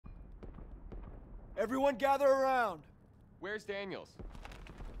Everyone gather around. Where's Daniels?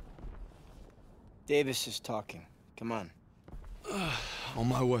 Davis is talking. Come on. On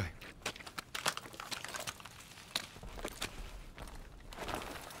my way.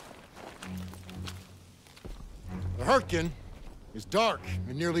 The Hurtgen is dark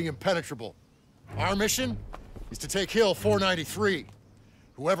and nearly impenetrable. Our mission is to take Hill 493.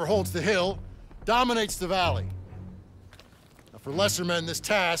 Whoever holds the hill dominates the valley. Now, for lesser men, this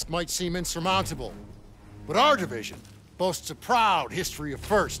task might seem insurmountable, but our division boasts a proud history of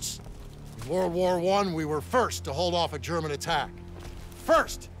firsts. In World War I, we were first to hold off a German attack,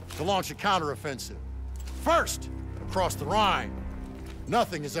 first to launch a counteroffensive, first across the Rhine.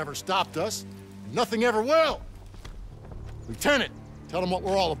 Nothing has ever stopped us, and nothing ever will. Lieutenant, tell them what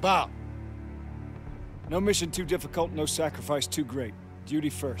we're all about. No mission too difficult, no sacrifice too great.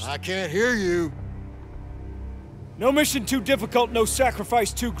 Duty first. I can't hear you. No mission too difficult, no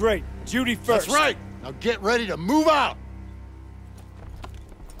sacrifice too great. Duty first. That's right. Now get ready to move out.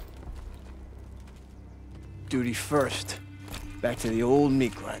 Duty first. Back to the old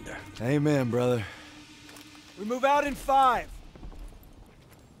meat grinder. Amen, brother. We move out in 5.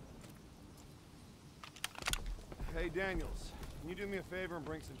 Hey, Daniels, can you do me a favor and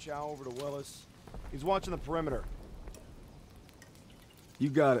bring some chow over to Willis? He's watching the perimeter. You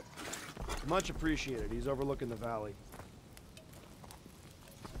got it. Much appreciated. He's overlooking the valley.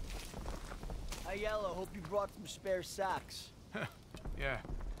 Hey, Yellow, hope you brought some spare socks. Yeah.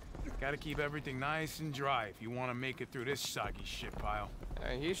 Gotta keep everything nice and dry if you want to make it through this soggy shit pile.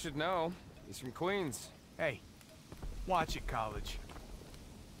 He should know. He's from Queens. Hey, watch it, college.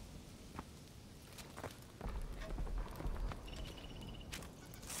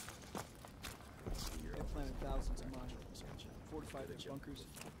 They planted thousands of mushrooms. Fortified their bunkers.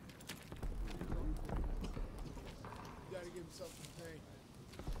 You gotta give him something to paint.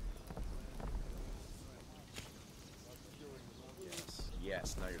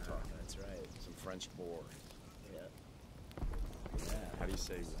 Yes, now you're talking. That's right. Some French boar. Yeah. How do you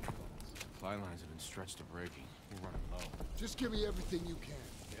say? Supply lines have been stretched to breaking. We're running low. Just give me everything you can.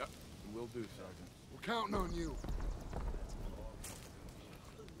 Yep, will do, Sergeant. We're counting on you.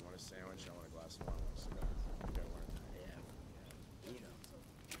 You want a sandwich? I want a glass of wine. I want a cigar. You got one?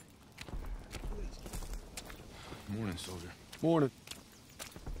 Yeah. Morning, soldier. Morning.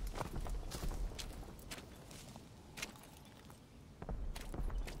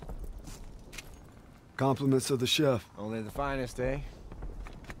 Compliments of the chef. Only the finest, eh?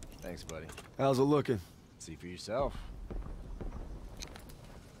 Thanks, buddy. How's it looking? See for yourself.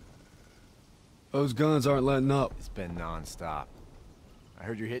 Those guns aren't letting up. It's been non-stop. I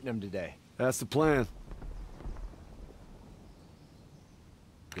heard you're hitting them today. That's the plan.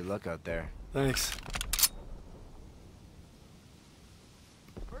 Good luck out there. Thanks.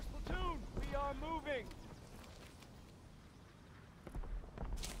 First platoon, we are moving.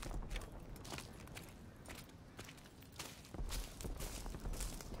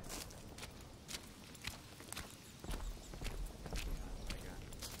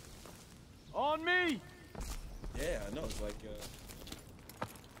 On me! Yeah, I know. It's like,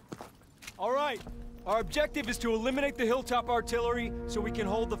 All right. Our objective is to eliminate the hilltop artillery so we can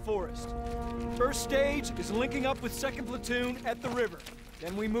hold the forest. First stage is linking up with 2nd platoon at the river.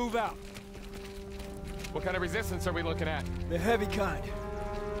 Then we move out. What kind of resistance are we looking at? The heavy kind.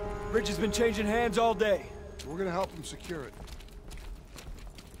 Bridge has been changing hands all day. We're gonna help them secure it.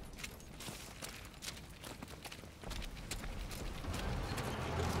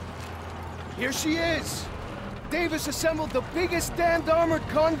 Here she is! Davis assembled the biggest damned armored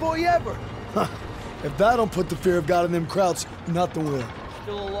convoy ever! If that don't put the fear of God in them krauts, nothing will.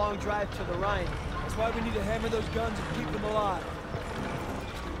 Still a long drive to the Rhine. That's why we need to hammer those guns and keep them alive.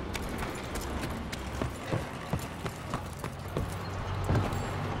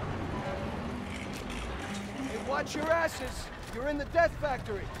 Hey, watch your asses! You're in the death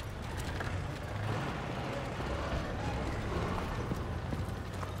factory!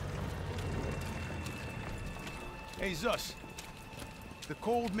 Hey, Zus. The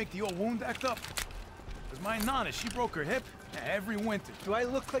cold make the old wound act up? Cause my Nana, she broke her hip every winter. Do I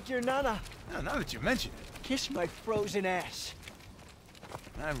look like your Nana? Now that you mention it, Kiss my frozen ass.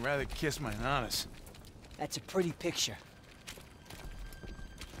 I'd rather kiss my Nanas. That's a pretty picture.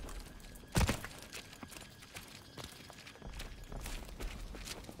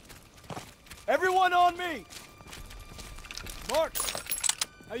 Everyone on me! Mark,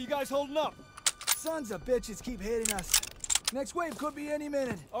 how you guys holding up? Sons of bitches keep hitting us. Next wave could be any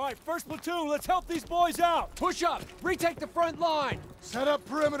minute. All right, 1st platoon, let's help these boys out. Push up! Retake the front line! Set up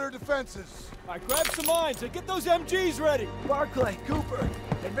perimeter defenses. All right, grab some mines and get those MGs ready. Barclay, Cooper,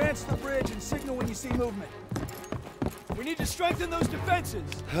 Advance the bridge and signal when you see movement. We need to strengthen those defenses.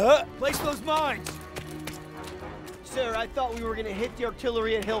 Huh? Place those mines. Sir, I thought we were gonna hit the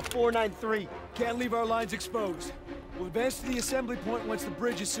artillery at Hill 493. Can't leave our lines exposed. We'll advance to the assembly point once the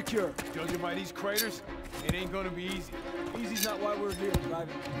bridge is secure. Judging by these craters, it ain't gonna be easy. Easy's not why we're here,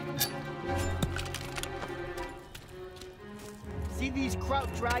 Private. See these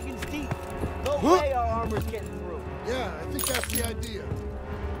Kraut dragons deep? No way our armor's getting through. Yeah, I think that's the idea.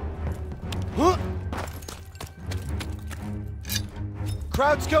 Huh?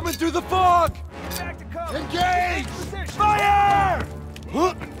 Kraut's coming through the fog! Back to cover! Engage! Fire!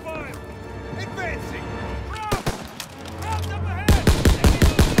 Huh? Fire! Advancing! Crouch! Crouch up ahead!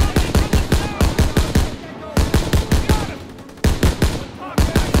 Got him! Talk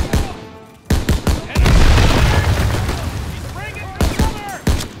back! He's bringing cover!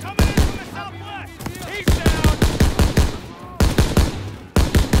 Coming in from the southwest! He's down!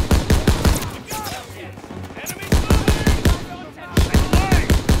 We got him! Enemy's moving! Flank!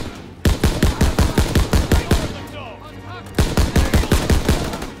 Let's go!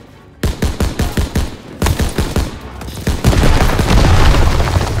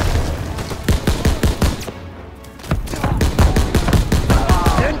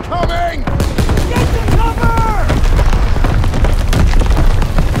 Incoming! Get to cover!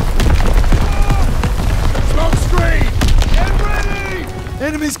 Smoke screen! Get ready!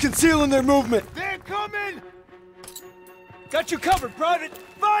 Enemies concealing their movement. They're coming! Got you covered, Private!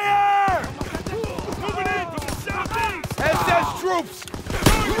 Fire! Moving in from the southeast! SS troops!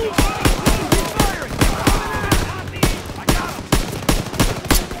 Moving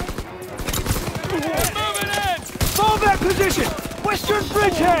in! Fall that position! Western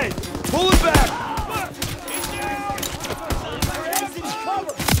bridgehead! Pull it back! He's down!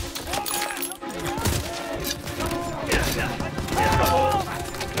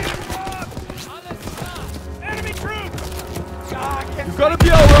 Enemy troops! You gotta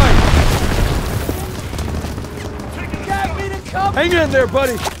be alright! Got me to cover! Hang in there,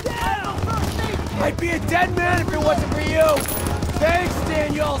 buddy. I'd be a dead man if it wasn't for you! Thanks,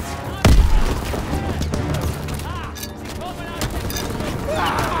 Daniels!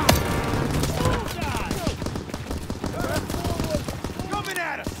 Coming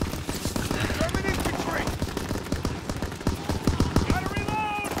at us! German infantry! Gotta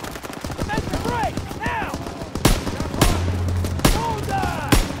reload! That's the break! Now! Hold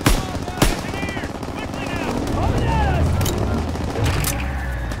on! Engineers, quickly now! Coming at us!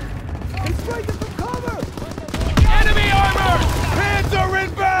 He's striking from cover! Enemy armor! Panzer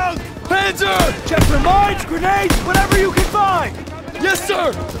inbound! Panzer! Check for mines, grenades, whatever you can find! Yes,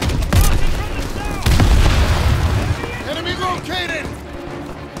 sir. Enemy located!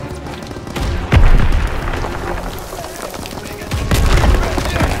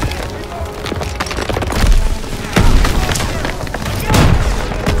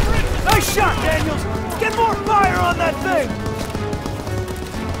 Nice shot, Daniels! Get more fire on that thing!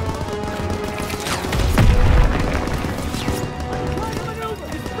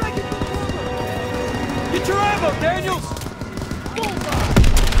 Get your ammo, Daniels!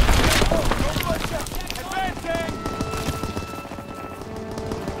 Advancing!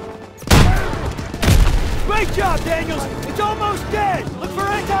 Great job, Daniels! It's almost dead! Look for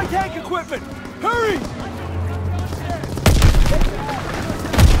anti-tank equipment! Hurry!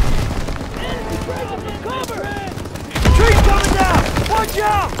 Cover! Tree's coming down! Watch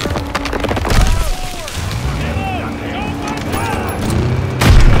out!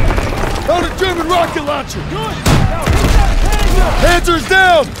 Found a German rocket launcher. Good! Now hit that Panzer's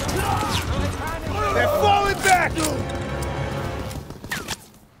down. They're falling back!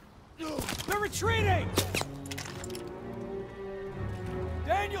 They're retreating!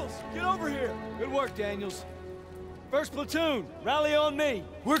 Daniels, get over here! Good work, Daniels. First platoon, rally on me.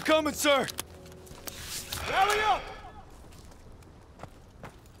 We're coming, sir. Rally up!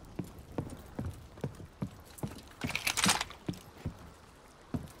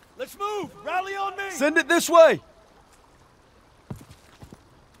 Let's move! Rally on me! Send it this way.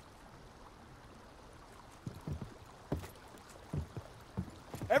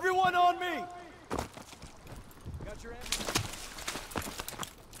 Everyone on me! Got your ammo?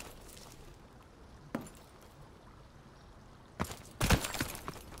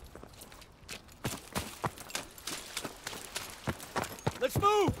 Let's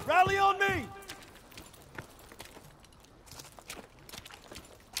move! Rally on me!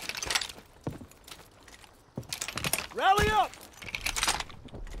 Rally up!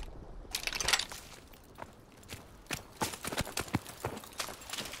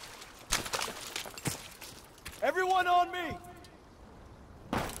 Everyone on me!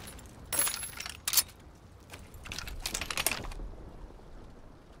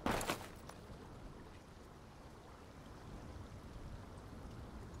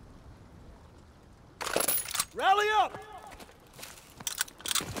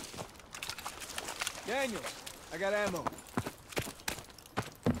 Daniels, I got ammo.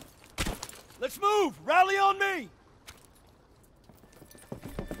 Let's move! Rally on me!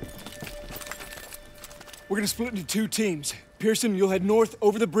 We're gonna split into 2 teams. Pearson, you'll head north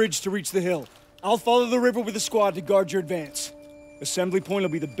over the bridge to reach the hill. I'll follow the river with a squad to guard your advance. Assembly point will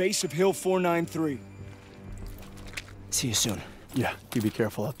be the base of Hill 493. See you soon. Yeah, you be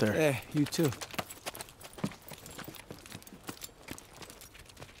careful out there. Hey, you too.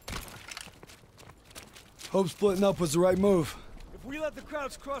 Hope splitting up was the right move. If we let the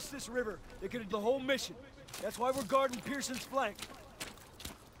Krauts cross this river, they could have the whole mission. That's why we're guarding Pearson's flank.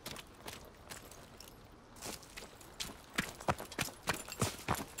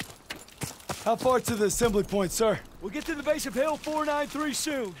 How far to the assembly point, sir? We'll get to the base of Hill 493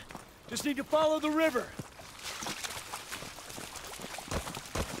 soon. Just need to follow the river.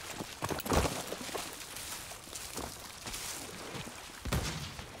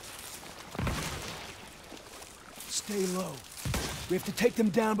 Stay low. We have to take them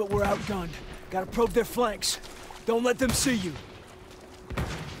down, but we're outgunned. Gotta probe their flanks. Don't let them see you.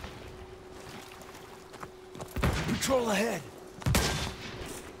 Patrol ahead.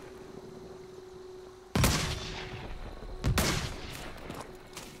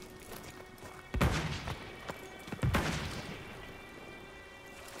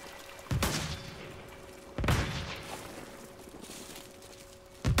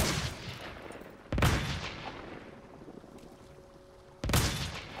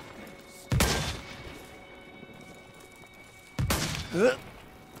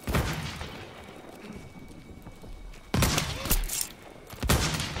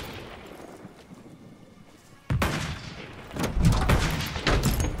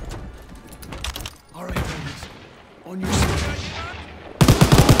 All right, Daniels. On your side.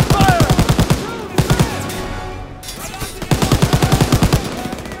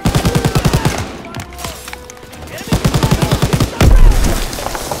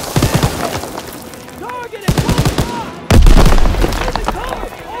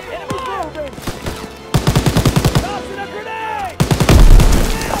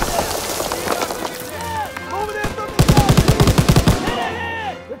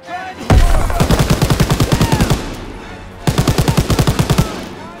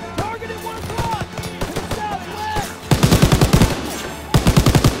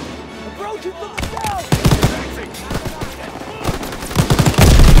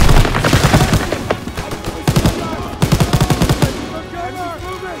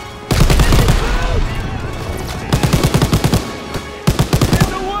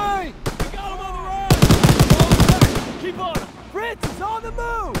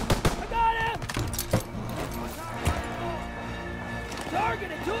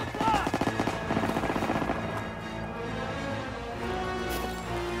 Target at 2 o'clock!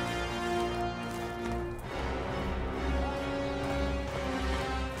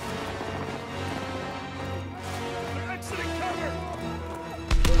 They're exiting cover!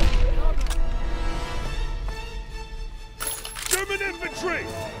 German infantry!